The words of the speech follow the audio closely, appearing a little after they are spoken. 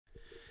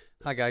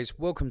Hi guys,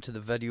 welcome to the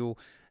video.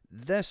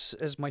 This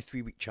is my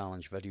 3-week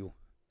challenge video.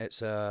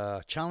 It's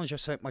a challenge I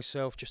set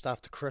myself just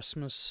after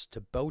Christmas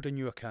to build a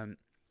new account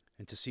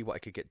and to see what I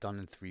could get done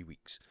in 3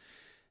 weeks.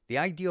 The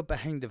idea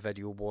behind the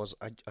video was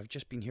I've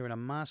just been hearing a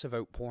massive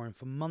outpouring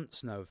for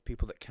months now of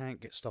people that can't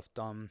get stuff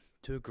done,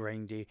 too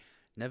grindy,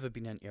 never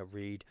been into a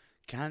raid,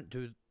 can't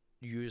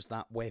use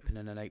that weapon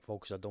in a nightfall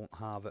because I don't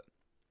have it.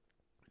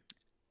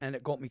 And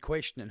it got me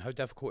questioning how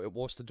difficult it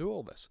was to do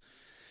all this.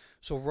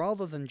 So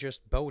rather than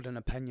just build an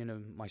opinion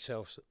of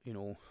myself,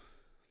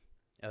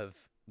 of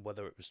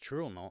whether it was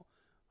true or not,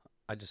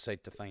 I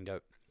decided to find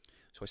out.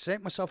 So I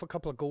set myself a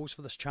couple of goals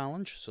for this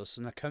challenge. So it's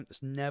an account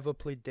that's never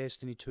played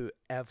Destiny 2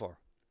 ever.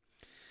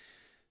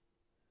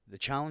 The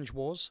challenge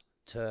was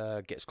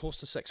to get as close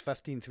to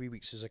 650 in 3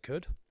 weeks as I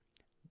could,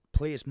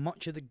 play as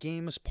much of the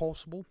game as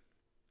possible,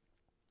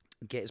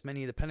 get as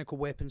many of the pinnacle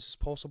weapons as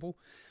possible.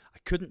 I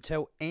couldn't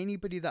tell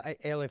anybody that I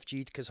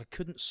LFG'd because I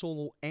couldn't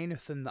solo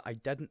anything that I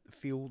didn't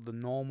feel the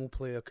normal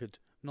player could.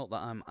 Not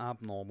that I'm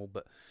abnormal,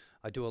 but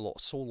I do a lot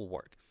of solo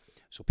work.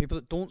 So people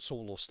that don't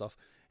solo stuff,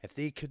 if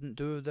they couldn't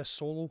do this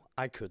solo,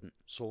 I couldn't.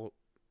 So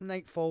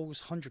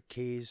Nightfalls,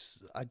 100Ks,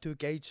 I do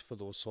guides for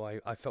those,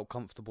 so I felt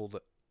comfortable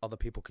that other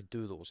people could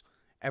do those.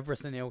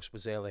 Everything else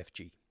was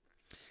LFG.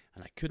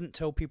 And I couldn't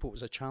tell people it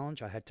was a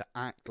challenge. I had to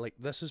act like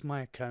this is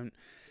my account.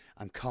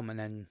 I'm coming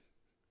in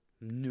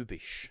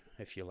noobish,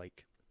 if you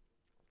like.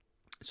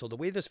 So the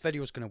way this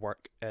video is going to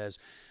work is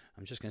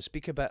I'm just going to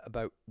speak a bit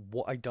about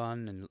what I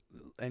done and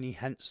any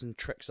hints and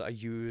tricks that I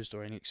used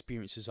or any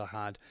experiences I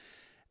had.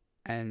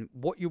 And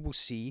what you will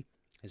see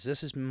is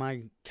this is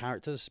my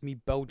character. This is me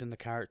building the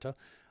character.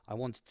 I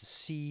wanted to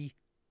see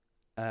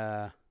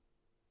what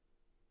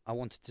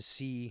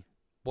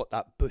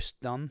that boost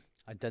done.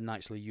 I didn't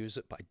actually use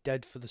it, but I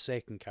did for the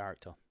second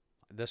character.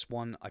 This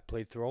one, I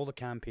played through all the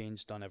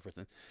campaigns, done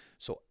everything.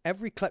 So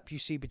every clip you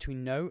see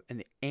between now and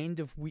the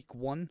end of week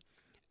 1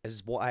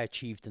 is what I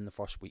achieved in the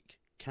first week.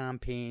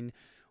 Campaign,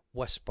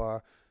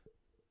 Whisper,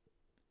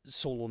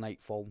 Solo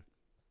Nightfall.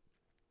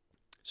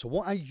 So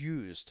what I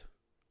used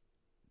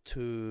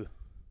to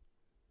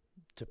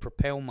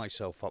propel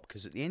myself up,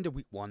 because at the end of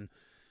week 1,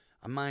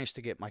 I managed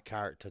to get my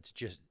character to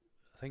just,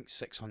 I think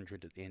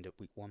 600 at the end of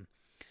week 1.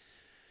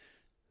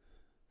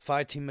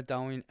 Fireteam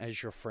Medallion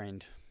is your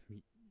friend.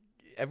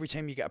 Every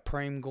time you get a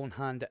prime, go and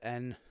hand it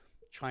in.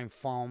 Try and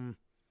farm,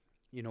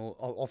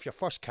 off your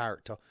first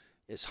character.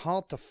 It's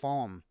hard to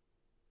farm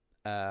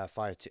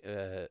because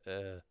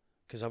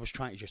I was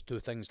trying to just do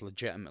things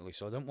legitimately,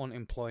 so I didn't want to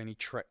employ any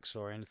tricks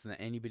or anything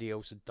that anybody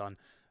else had done.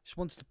 I just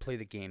wanted to play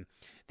the game.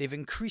 They've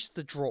increased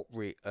the drop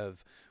rate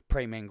of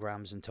prime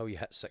engrams until you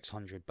hit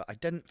 600, but I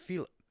didn't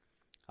feel it.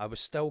 I was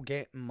still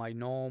getting my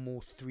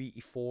normal 3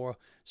 to 4.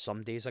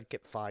 Some days I'd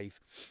get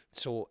 5.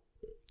 So,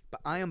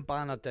 but Iron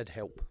Banner did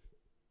help.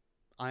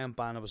 Iron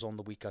Banner was on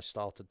the week I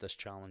started this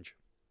challenge,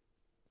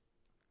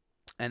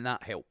 and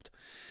that helped.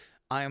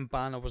 Iron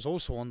Banner was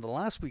also on the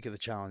last week of the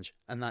challenge,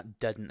 and that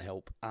didn't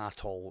help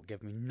at all. It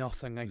gave me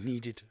nothing I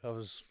needed. I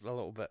was a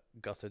little bit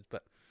gutted,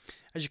 but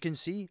as you can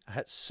see, I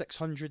hit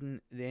 600 in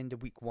the end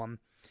of week 1.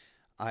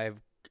 I've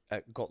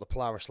got the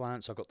Polaris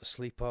Lance, I got the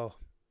Sleeper.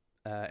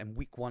 In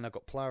week 1, I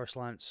got Polaris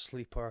Lance,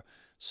 Sleeper,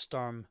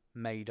 Sturm,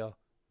 Maida,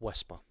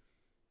 Whisper.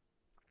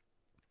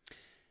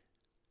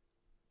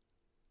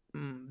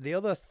 The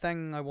other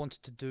thing I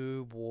wanted to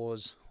do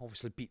was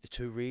obviously beat the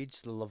 2 raids,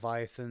 the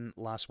Leviathan,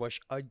 Last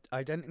Wish. I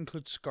didn't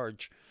include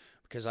Scourge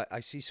because I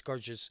see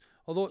Scourge as,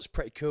 although it's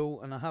pretty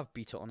cool and I have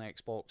beat it on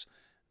Xbox,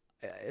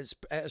 it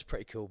is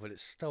pretty cool, but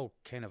it's still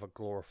kind of a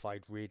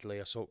glorified raid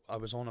layer. So I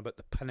was on about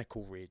the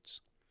pinnacle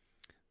raids,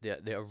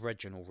 the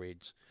original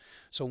raids.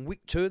 So in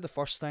week 2, the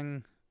first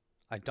thing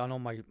I done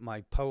on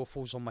my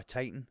powerfuls on my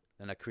Titan,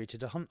 then I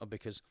created a Hunter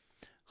because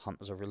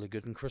Hunters are really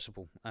good in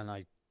Crucible, and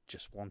I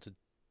just wanted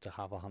to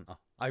have a Hunter.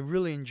 I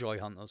really enjoy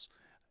Hunters.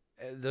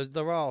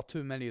 There are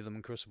too many of them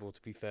in Crucible,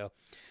 to be fair,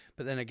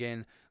 but then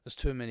again, there's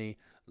too many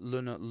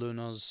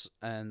Lunars,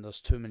 and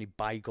there's too many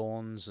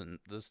Bygones, and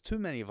there's too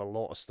many of a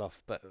lot of stuff,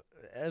 but it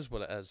is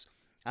what it is.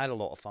 I had a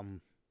lot of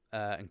fun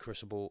in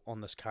Crucible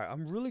on this character.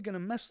 I'm really going to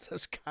miss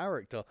this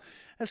character.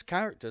 This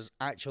character's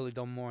actually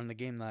done more in the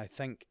game than I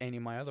think any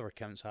of my other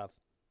accounts have.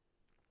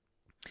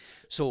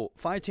 So,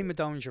 Fireteam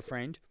Medallion's your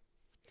friend.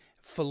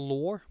 For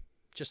lore,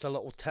 just a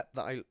little tip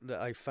that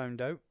I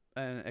found out,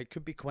 and it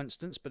could be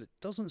coincidence, but it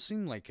doesn't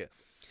seem like it.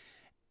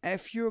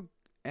 If you're,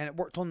 and it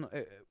worked on,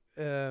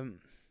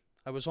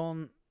 I was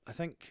on, I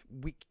think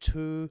week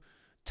 2,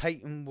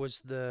 Titan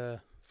was the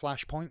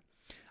flashpoint.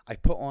 I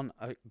put on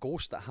a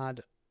ghost that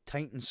had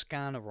Titan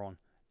scanner on,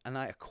 and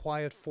I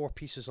acquired 4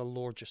 pieces of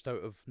lore just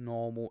out of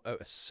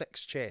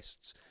 6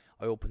 chests.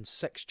 I opened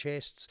 6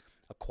 chests,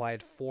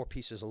 acquired 4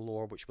 pieces of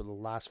lore, which were the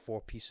last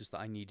 4 pieces that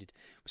I needed.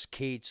 It was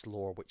Cade's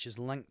lore, which is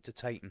linked to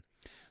Titan.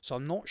 So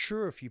I'm not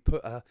sure if you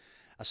put a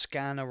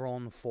scanner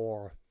on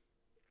for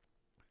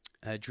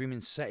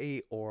Dreaming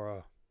City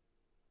or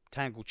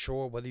Tangled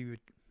Shore, whether you would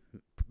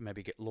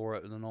maybe get lore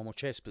out of the normal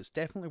chest, but it's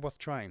definitely worth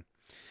trying.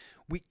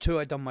 Week 2,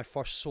 I done my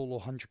first solo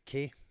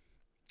 100k.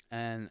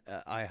 and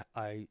I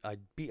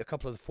beat a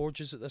couple of the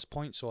forges at this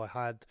point, so I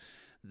had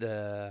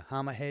the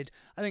hammerhead.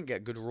 I didn't get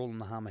a good roll on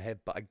the hammerhead,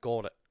 but I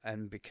got it,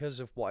 and because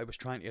of what I was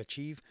trying to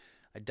achieve,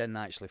 I didn't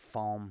actually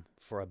farm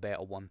for a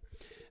better one.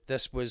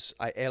 This was,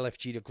 I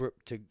LFG'd a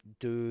group to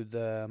do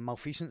the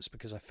Malfeasance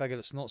because I figured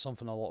it's not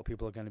something a lot of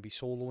people are going to be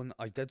soloing.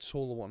 I did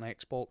solo on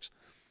Xbox,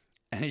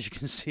 and as you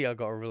can see, I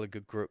got a really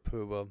good group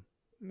who were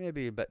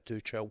maybe a bit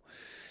too chill.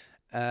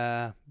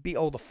 Beat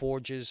all the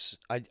forges.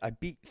 I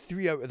beat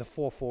 3 out of the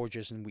 4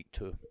 forges in week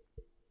 2.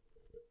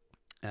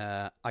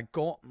 I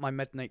got my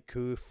Midnight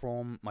Coup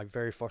from my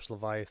very first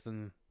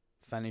Leviathan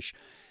finish,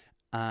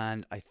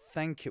 and I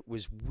think it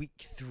was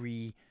week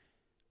 3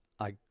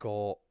 I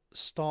got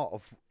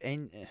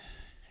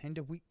end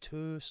of week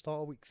 2,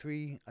 start of week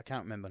 3, I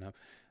can't remember now,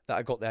 that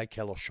I got the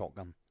Eye-Killer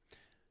shotgun.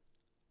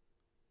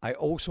 I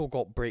also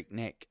got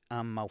Breakneck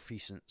and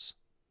Malfeasance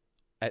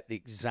at the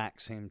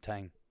exact same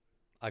time.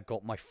 I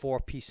got my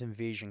 4-piece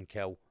invasion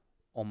kill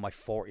on my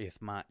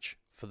 40th match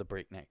for the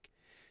Breakneck,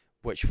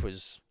 which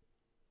was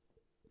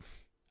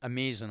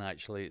amazing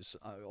actually. It's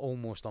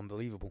almost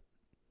unbelievable.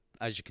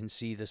 As you can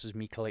see, this is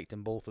me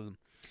collecting both of them.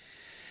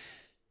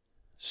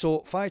 So,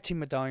 Fireteam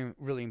Medallion,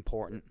 really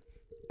important.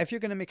 If you're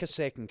going to make a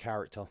second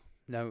character,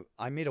 now,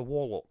 I made a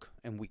Warlock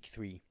in week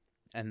 3,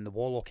 and the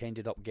Warlock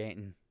ended up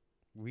getting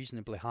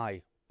reasonably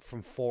high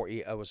from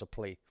 48 hours of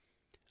play.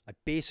 I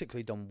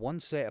basically done one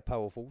set of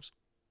powerfuls.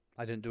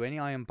 I didn't do any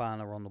Iron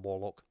Banner on the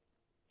Warlock.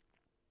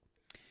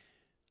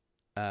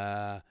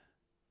 So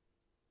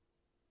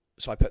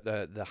I put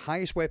the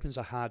highest weapons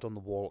I had on the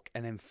Warlock,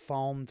 and then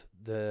farmed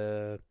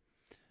the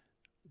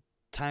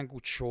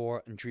Tangled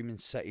Shore and Dreaming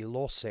City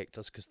Lost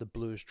sectors because the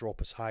blues drop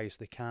as high as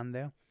they can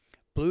there.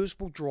 Blues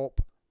will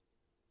drop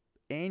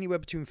anywhere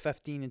between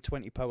 15 and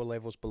 20 power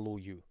levels below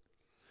you.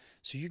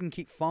 So you can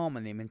keep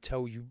farming them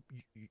until you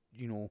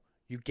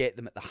get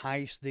them at the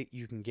highest that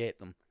you can get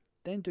them.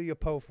 Then do your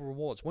powerful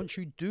rewards. Once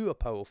you do a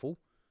powerful,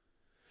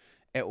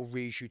 it'll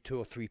raise you 2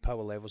 or 3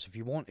 power levels. If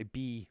you want to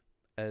be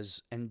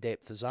as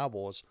in-depth as I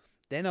was,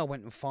 then I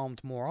went and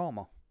farmed more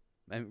armor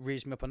and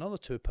raised me up another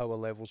 2 power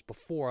levels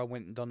before I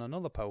went and done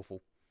another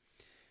powerful.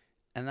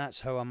 And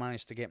that's how I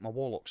managed to get my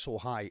Warlock so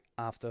high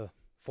after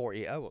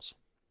 48 hours.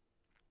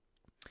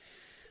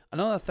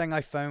 Another thing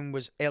I found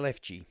was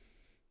LFG.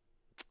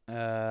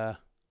 I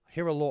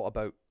hear a lot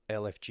about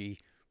LFG.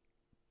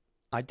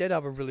 I did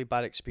have a really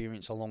bad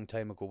experience a long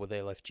time ago with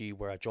LFG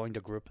where I joined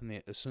a group,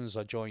 and as soon as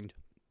I joined,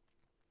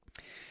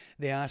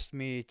 they asked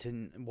me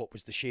what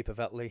was the shape of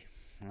Italy,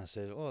 and I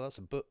said, oh, that's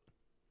a boot,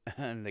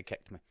 and they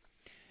kicked me.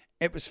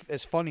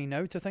 It's funny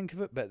now to think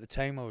of it, but at the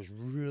time I was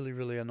really,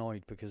 really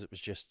annoyed because it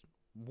was just,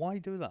 why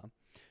do that?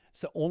 It's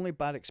the only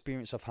bad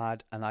experience I've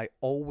had, and I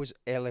always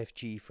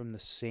LFG from the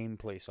same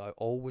place. I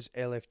always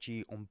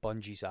LFG on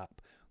Bungie's app.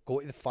 Go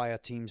to the fire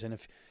teams, and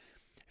if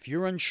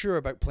you're unsure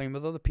about playing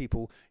with other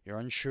people, you're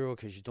unsure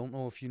because you don't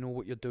know if you know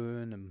what you're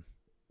doing, and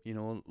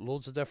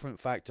loads of different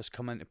factors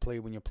come into play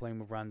when you're playing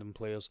with random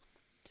players.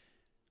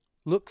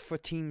 Look for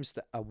teams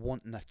that are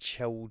wanting a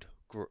chilled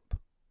group.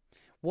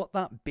 What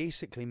that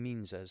basically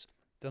means is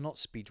they're not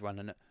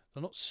speedrunning it,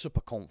 they're not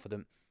super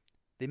confident.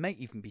 They might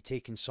even be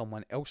taking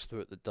someone else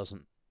through it that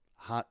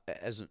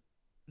isn't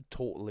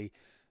totally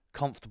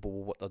comfortable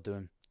with what they're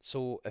doing.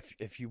 So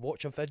if you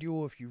watch a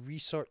video, if you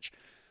research,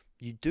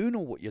 you do know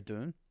what you're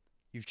doing,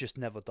 you've just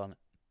never done it.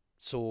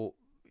 So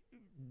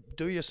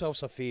do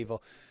yourselves a favour.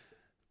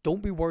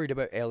 Don't be worried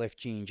about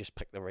LFG and just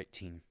pick the right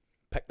team.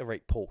 Pick the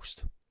right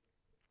post.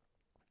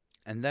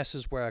 And this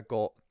is where I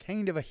got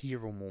kind of a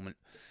hero moment.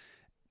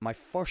 My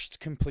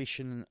first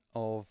completion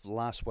of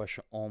Last Wish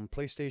on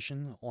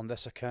PlayStation on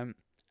this account,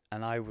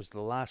 and I was the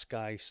last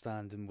guy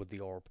standing with the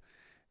orb.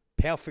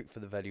 Perfect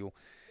for the video.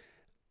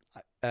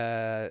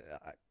 The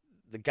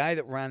guy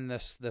that ran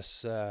this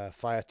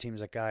fire team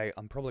is a guy,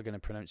 I'm probably going to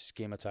pronounce his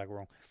gamer tag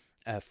wrong,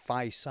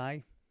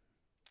 Sai.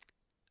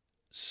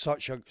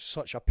 Such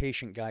a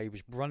patient guy. He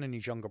was running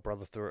his younger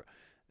brother through it.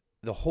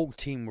 The whole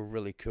team were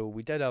really cool.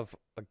 We did have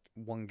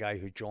one guy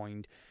who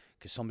joined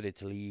because somebody had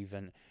to leave,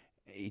 and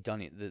he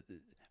done it.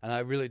 And I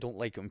really don't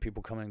like it when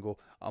people come in and go,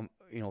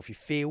 if you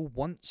fail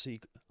once,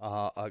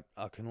 I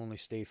can only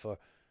stay for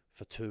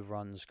 2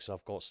 runs because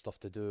I've got stuff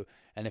to do.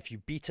 And if you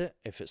beat it,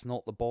 if it's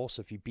not the boss,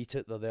 if you beat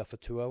it, they're there for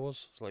 2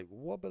 hours. It's like,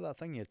 what about that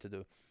thing you had to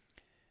do?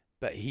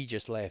 But he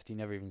just left. He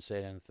never even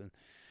said anything.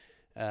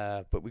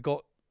 But we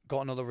got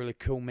another really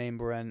cool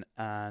member in,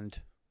 and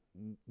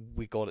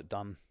we got it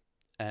done.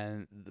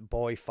 And the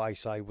boy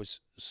Faisai was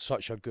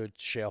such a good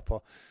Sherpa.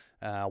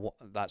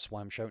 That's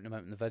why I'm shouting him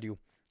out in the video.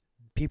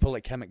 People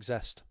like him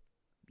exist.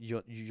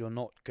 You're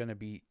not going to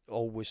be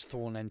always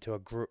thrown into a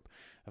group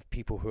of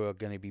people who are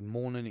going to be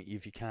moaning at you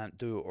if you can't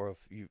do it, or if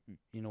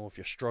if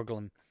you're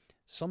struggling.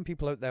 Some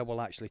people out there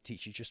will actually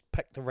teach you. Just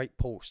pick the right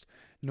post,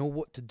 know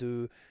what to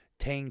do.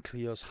 10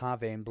 clears,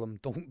 have emblem.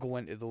 Don't go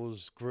into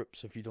those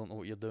groups if you don't know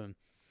what you're doing.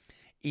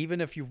 Even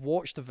if you've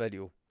watched the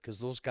video, because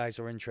those guys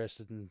are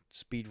interested in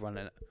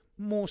speedrunning it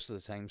most of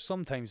the time.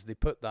 Sometimes they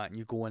put that and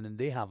you go in and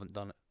they haven't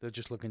done it. They're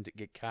just looking to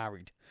get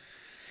carried.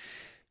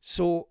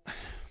 So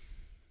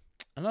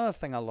Another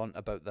thing I learnt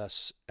about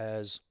this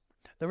is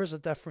there is a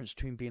difference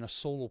between being a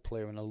solo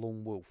player and a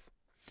lone wolf,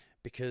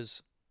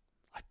 because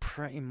I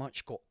pretty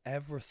much got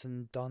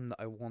everything done that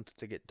I wanted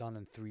to get done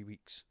in 3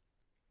 weeks.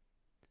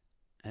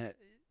 And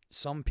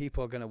some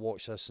people are going to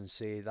watch this and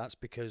say that's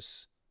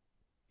because,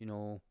 you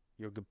know,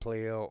 you're a good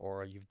player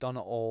or you've done it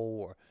all,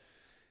 or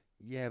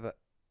yeah, but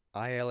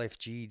I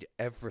LFG'd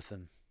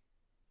everything.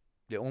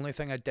 The only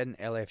thing I didn't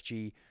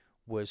LFG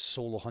was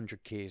solo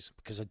 100Ks,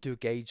 because I do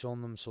guides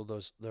on them, so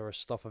there is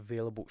stuff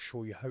available to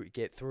show you how to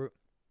get through it.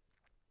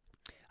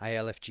 I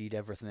LFG'd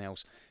everything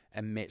else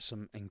and met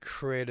some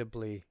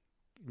incredibly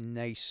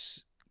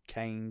nice,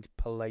 kind,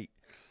 polite,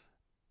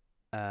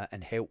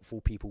 and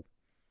helpful people.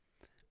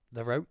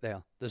 They're out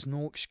there. There's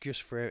no excuse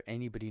for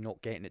anybody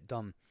not getting it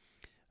done,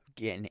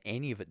 getting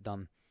any of it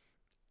done.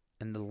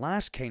 And the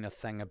last kind of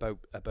thing about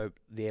the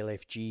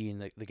LFG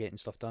and the getting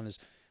stuff done is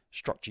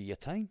structure your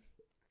time.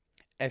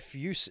 If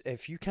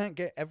you can't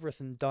get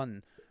everything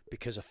done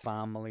because of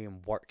family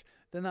and work,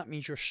 then that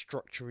means you're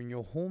structuring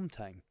your home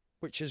time,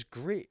 which is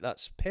great.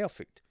 That's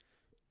perfect.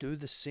 Do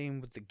the same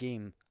with the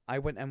game. I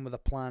went in with a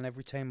plan.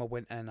 Every time I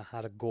went in, I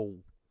had a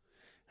goal,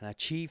 and I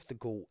achieved the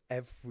goal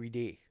every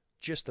day,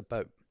 just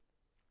about.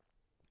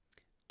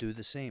 Do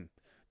the same.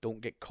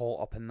 Don't get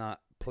caught up in that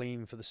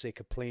playing for the sake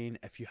of playing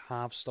if you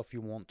have stuff you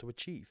want to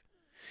achieve.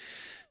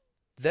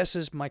 This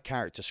is my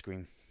character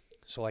screen.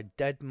 So I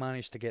did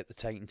manage to get the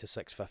Titan to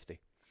 650.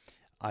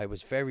 I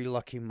was very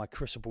lucky. My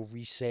Crucible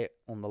reset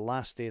on the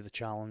last day of the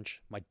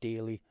challenge, my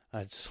daily. I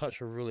had such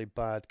a really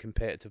bad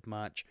competitive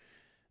match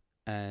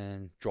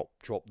and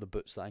dropped the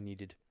boots that I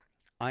needed.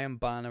 Iron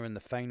Banner in the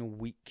final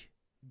week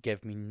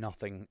gave me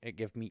nothing. It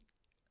gave me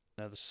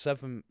the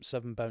seven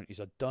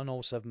bounties. I'd done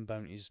all 7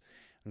 bounties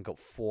and got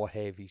 4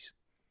 heavies.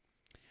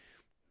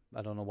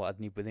 I don't know what I'd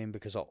need with them,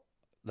 because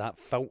that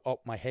filled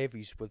up my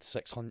heavies with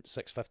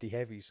 650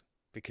 heavies,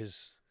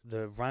 because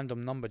the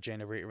random number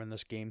generator in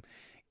this game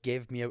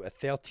gave me out of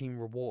 13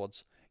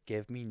 rewards,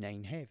 gave me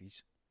 9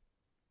 heavies.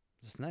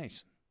 It's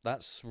nice.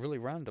 That's really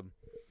random.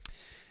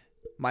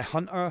 My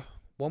Hunter,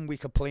 1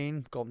 week of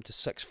playing, got him to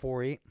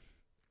 648.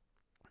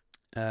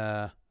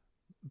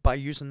 By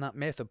using that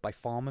method, by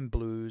farming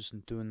blues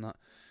and doing that,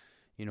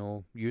 you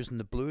know, using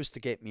the blues to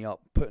get me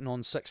up, putting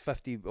on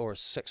 650 or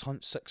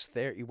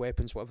 630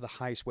 weapons, whatever the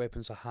highest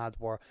weapons I had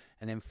were,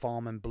 and then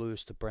farming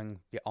blues to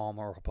bring the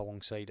armor up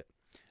alongside it.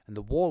 And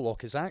the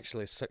Warlock is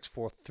actually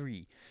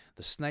 643.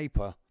 The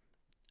Sniper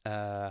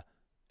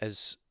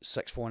is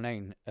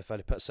 649. If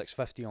I'd put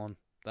 650 on,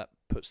 that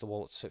puts the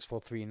Warlock to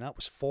 643. And that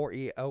was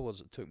 48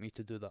 hours it took me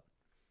to do that.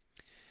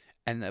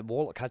 And the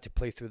Warlock had to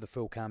play through the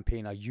full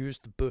campaign. I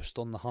used the boost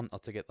on the Hunter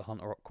to get the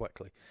Hunter up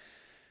quickly.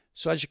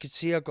 So as you can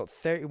see, I got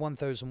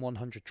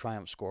 31,100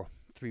 triumph score,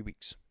 3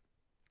 weeks.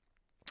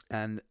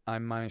 And I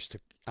managed to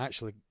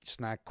actually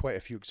snag quite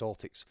a few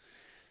exotics.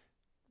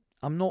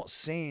 I'm not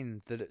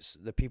saying that it's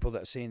the people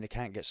that are saying they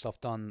can't get stuff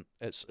done,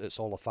 it's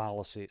all a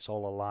fallacy, it's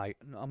all a lie.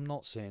 I'm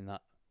not saying that.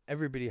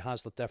 Everybody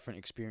has their different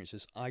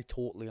experiences. I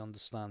totally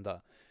understand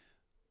that.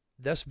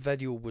 This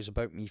video was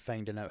about me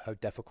finding out how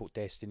difficult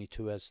Destiny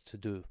 2 is to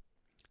do,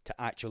 to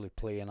actually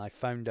play, and I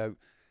found out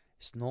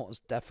it's not as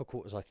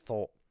difficult as I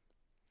thought.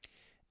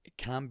 It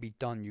can be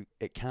done.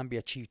 It can be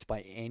achieved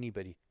by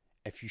anybody.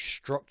 If you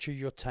structure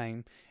your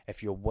time,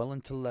 if you're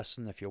willing to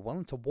listen, if you're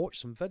willing to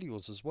watch some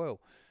videos as well,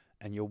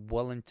 and you're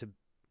willing to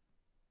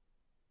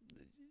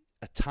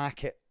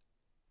attack it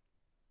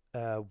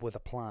with a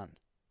plan,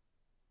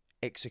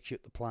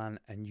 execute the plan,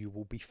 and you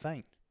will be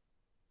fine.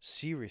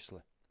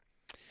 Seriously.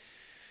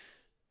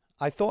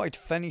 I thought I'd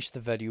finish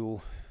the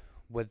video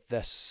with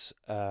this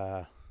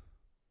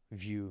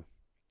view.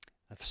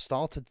 I've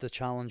started the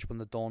challenge when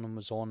the dawning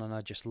was on, and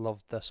I just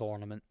loved this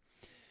ornament.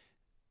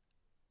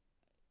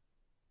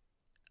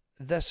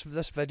 This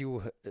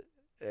video,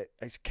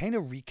 it's kind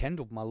of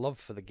rekindled my love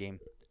for the game,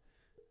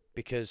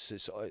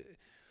 because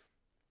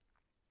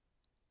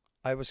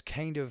I was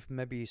kind of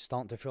maybe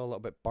starting to feel a little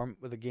bit burnt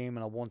with the game,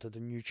 and I wanted a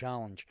new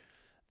challenge.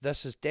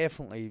 This has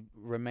definitely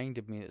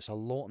reminded me that it's a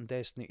lot in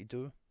Destiny to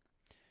do.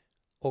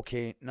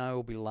 Okay,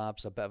 Niobe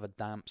Labs, a bit of a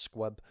damp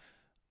squib.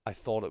 I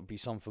thought it would be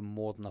something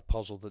more than a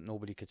puzzle that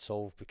nobody could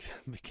solve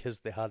because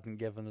they hadn't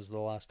given us the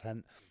last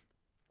hint.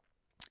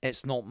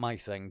 It's not my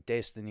thing.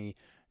 Destiny,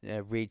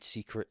 raid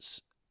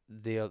secrets,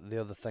 they're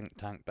the think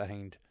tank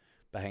behind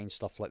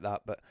stuff like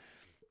that. But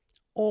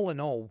all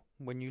in all,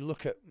 when you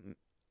look at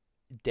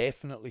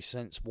definitely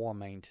since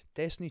Warmind,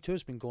 Destiny 2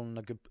 has been going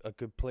in a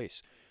good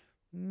place.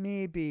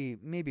 Maybe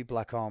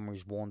Black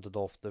Armory's wandered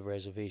off the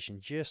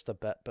reservation just a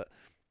bit, but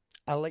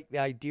I like the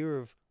idea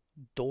of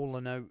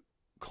doling out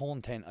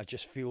content. I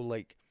just feel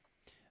like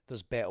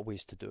there's better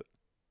ways to do it.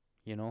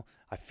 You know,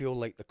 I feel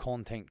like the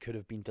content could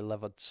have been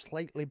delivered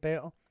slightly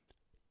better.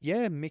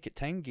 Yeah, make it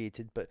time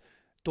gated, but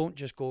don't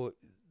just go,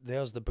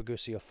 there's the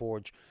Bagusia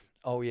Forge.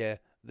 Oh yeah,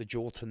 the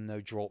Jotun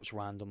now drops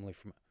randomly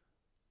from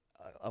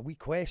it. A wee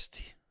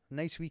quest,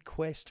 nice wee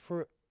quest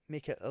for it.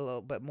 Make it a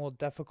little bit more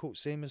difficult,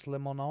 same as Le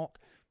Monarch.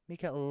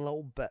 Make it a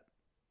little bit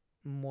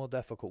more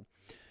difficult.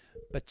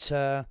 But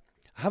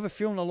I have a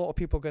feeling a lot of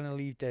people are going to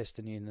leave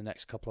Destiny in the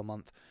next couple of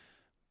months.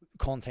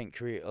 Content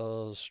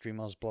creators,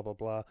 streamers, blah blah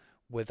blah.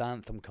 With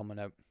Anthem coming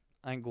out,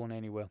 I ain't going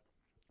anywhere.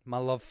 My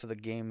love for the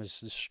game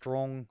is as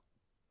strong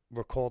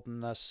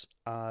recording this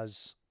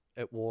as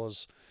it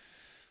was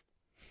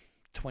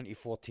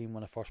 2014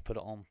 when I first put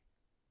it on.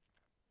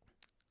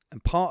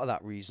 And part of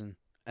that reason,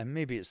 and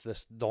maybe it's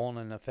this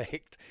dawning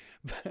effect,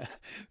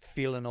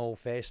 feeling all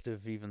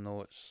festive even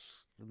though it's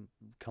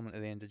coming to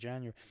the end of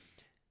January,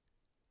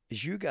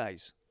 is you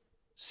guys.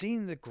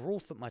 Seeing the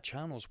growth that my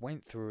channels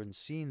went through and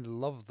seeing the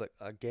love that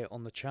I get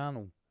on the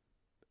channel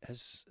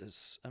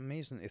is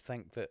amazing to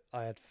think that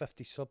I had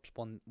 50 subs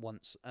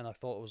once and I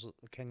thought I was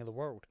the king of the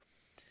world.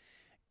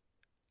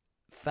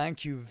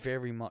 Thank you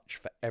very much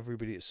for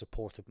everybody that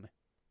supported me.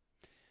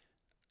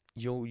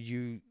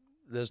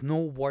 There's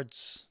no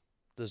words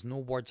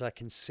I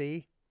can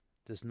say.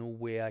 There's no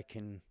way I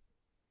can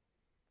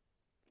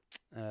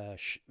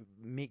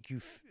make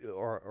you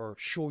or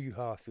show you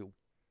how I feel.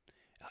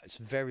 It's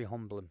very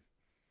humbling.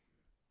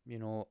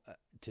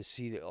 To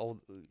see that all,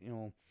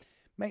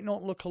 might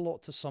not look a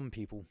lot to some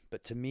people,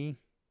 but to me,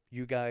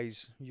 you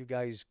guys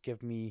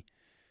give me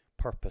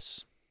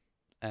purpose,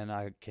 and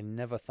I can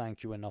never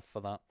thank you enough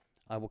for that.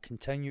 I will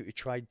continue to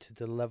try to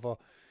deliver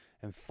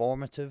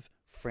informative,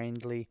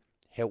 friendly,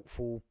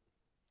 helpful,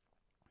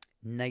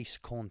 nice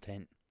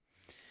content.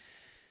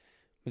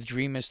 The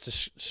dream is to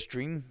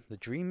stream. The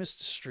dream is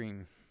to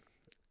stream.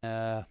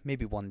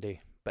 Maybe one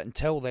day, but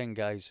until then,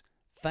 guys.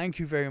 Thank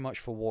you very much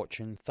for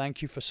watching.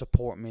 Thank you for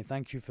supporting me.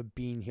 Thank you for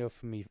being here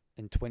for me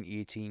in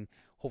 2018.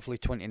 Hopefully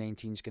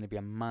 2019 is going to be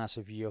a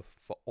massive year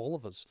for all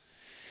of us.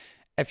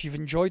 If you've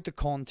enjoyed the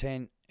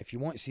content, if you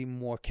want to see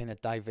more kind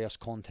of diverse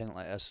content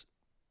like this,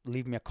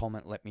 leave me a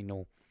comment, let me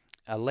know.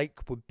 A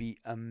like would be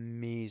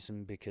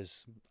amazing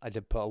because I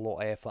did put a lot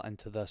of effort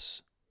into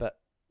this, but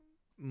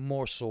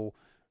more so,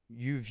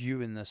 you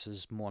viewing this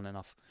is more than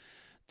enough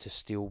to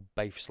steal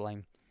Bife's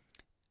line.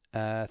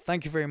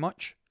 Thank you very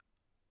much.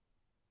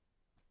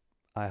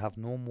 I have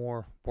no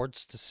more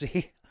words to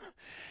say.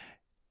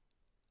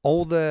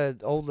 all the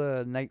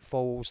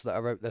Nightfalls that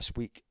are out this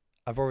week,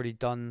 I've already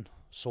done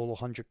solo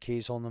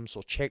 100Ks on them,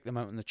 so check them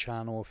out on the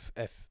channel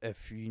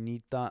if you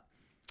need that.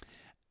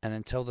 And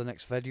until the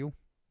next video,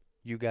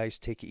 you guys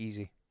take it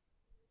easy.